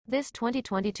This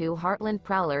 2022 Heartland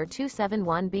Prowler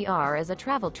 271BR is a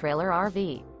travel trailer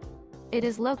RV. It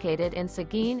is located in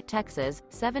Seguin, Texas,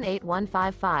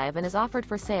 78155 and is offered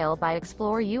for sale by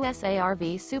ExploreUSA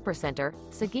RV Supercenter,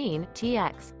 Seguin,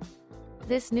 TX.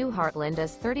 This new Heartland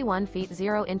is 31 feet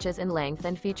 0 inches in length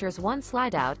and features one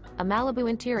slideout, a MALIBU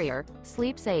interior,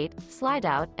 sleeps 8,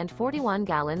 slideout, and 41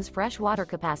 gallons fresh water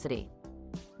capacity.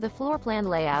 The floor plan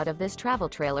layout of this travel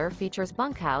trailer features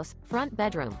bunkhouse, front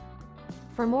bedroom.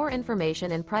 For more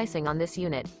information and pricing on this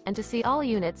unit, and to see all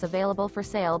units available for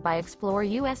sale by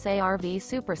ExploreUSA RV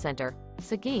Supercenter,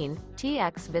 Seguin,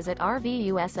 TX, visit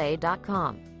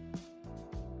RVUSA.com.